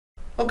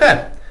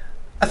Okay,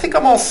 I think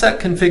I'm all set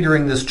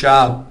configuring this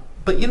job,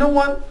 but you know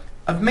what?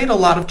 I've made a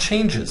lot of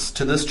changes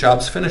to this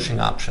job's finishing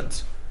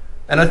options.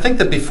 And I think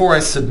that before I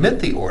submit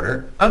the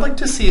order, I'd like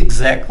to see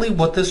exactly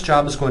what this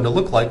job is going to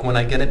look like when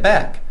I get it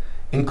back,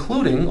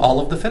 including all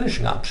of the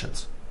finishing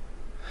options.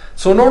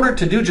 So in order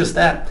to do just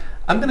that,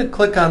 I'm going to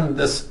click on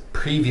this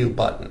Preview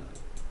button.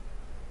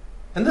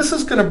 And this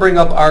is going to bring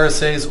up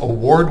RSA's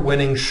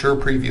award-winning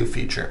SurePreview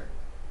feature.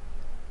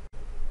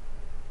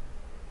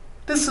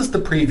 This is the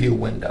preview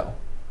window.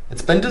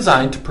 It's been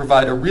designed to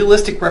provide a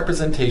realistic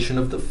representation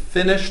of the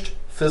finished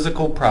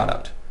physical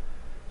product.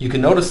 You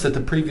can notice that the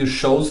preview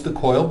shows the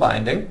coil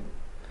binding,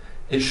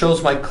 it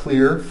shows my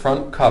clear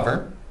front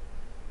cover,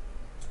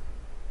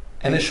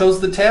 and it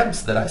shows the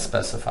tabs that I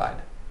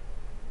specified.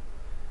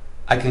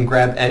 I can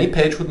grab any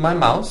page with my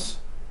mouse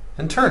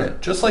and turn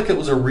it, just like it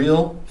was a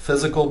real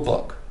physical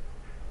book.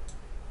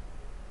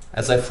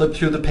 As I flip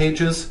through the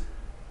pages,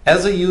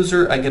 as a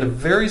user, I get a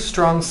very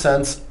strong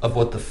sense of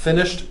what the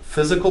finished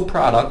physical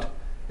product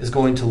is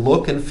going to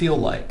look and feel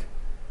like.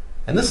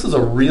 And this is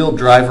a real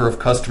driver of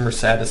customer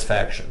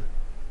satisfaction.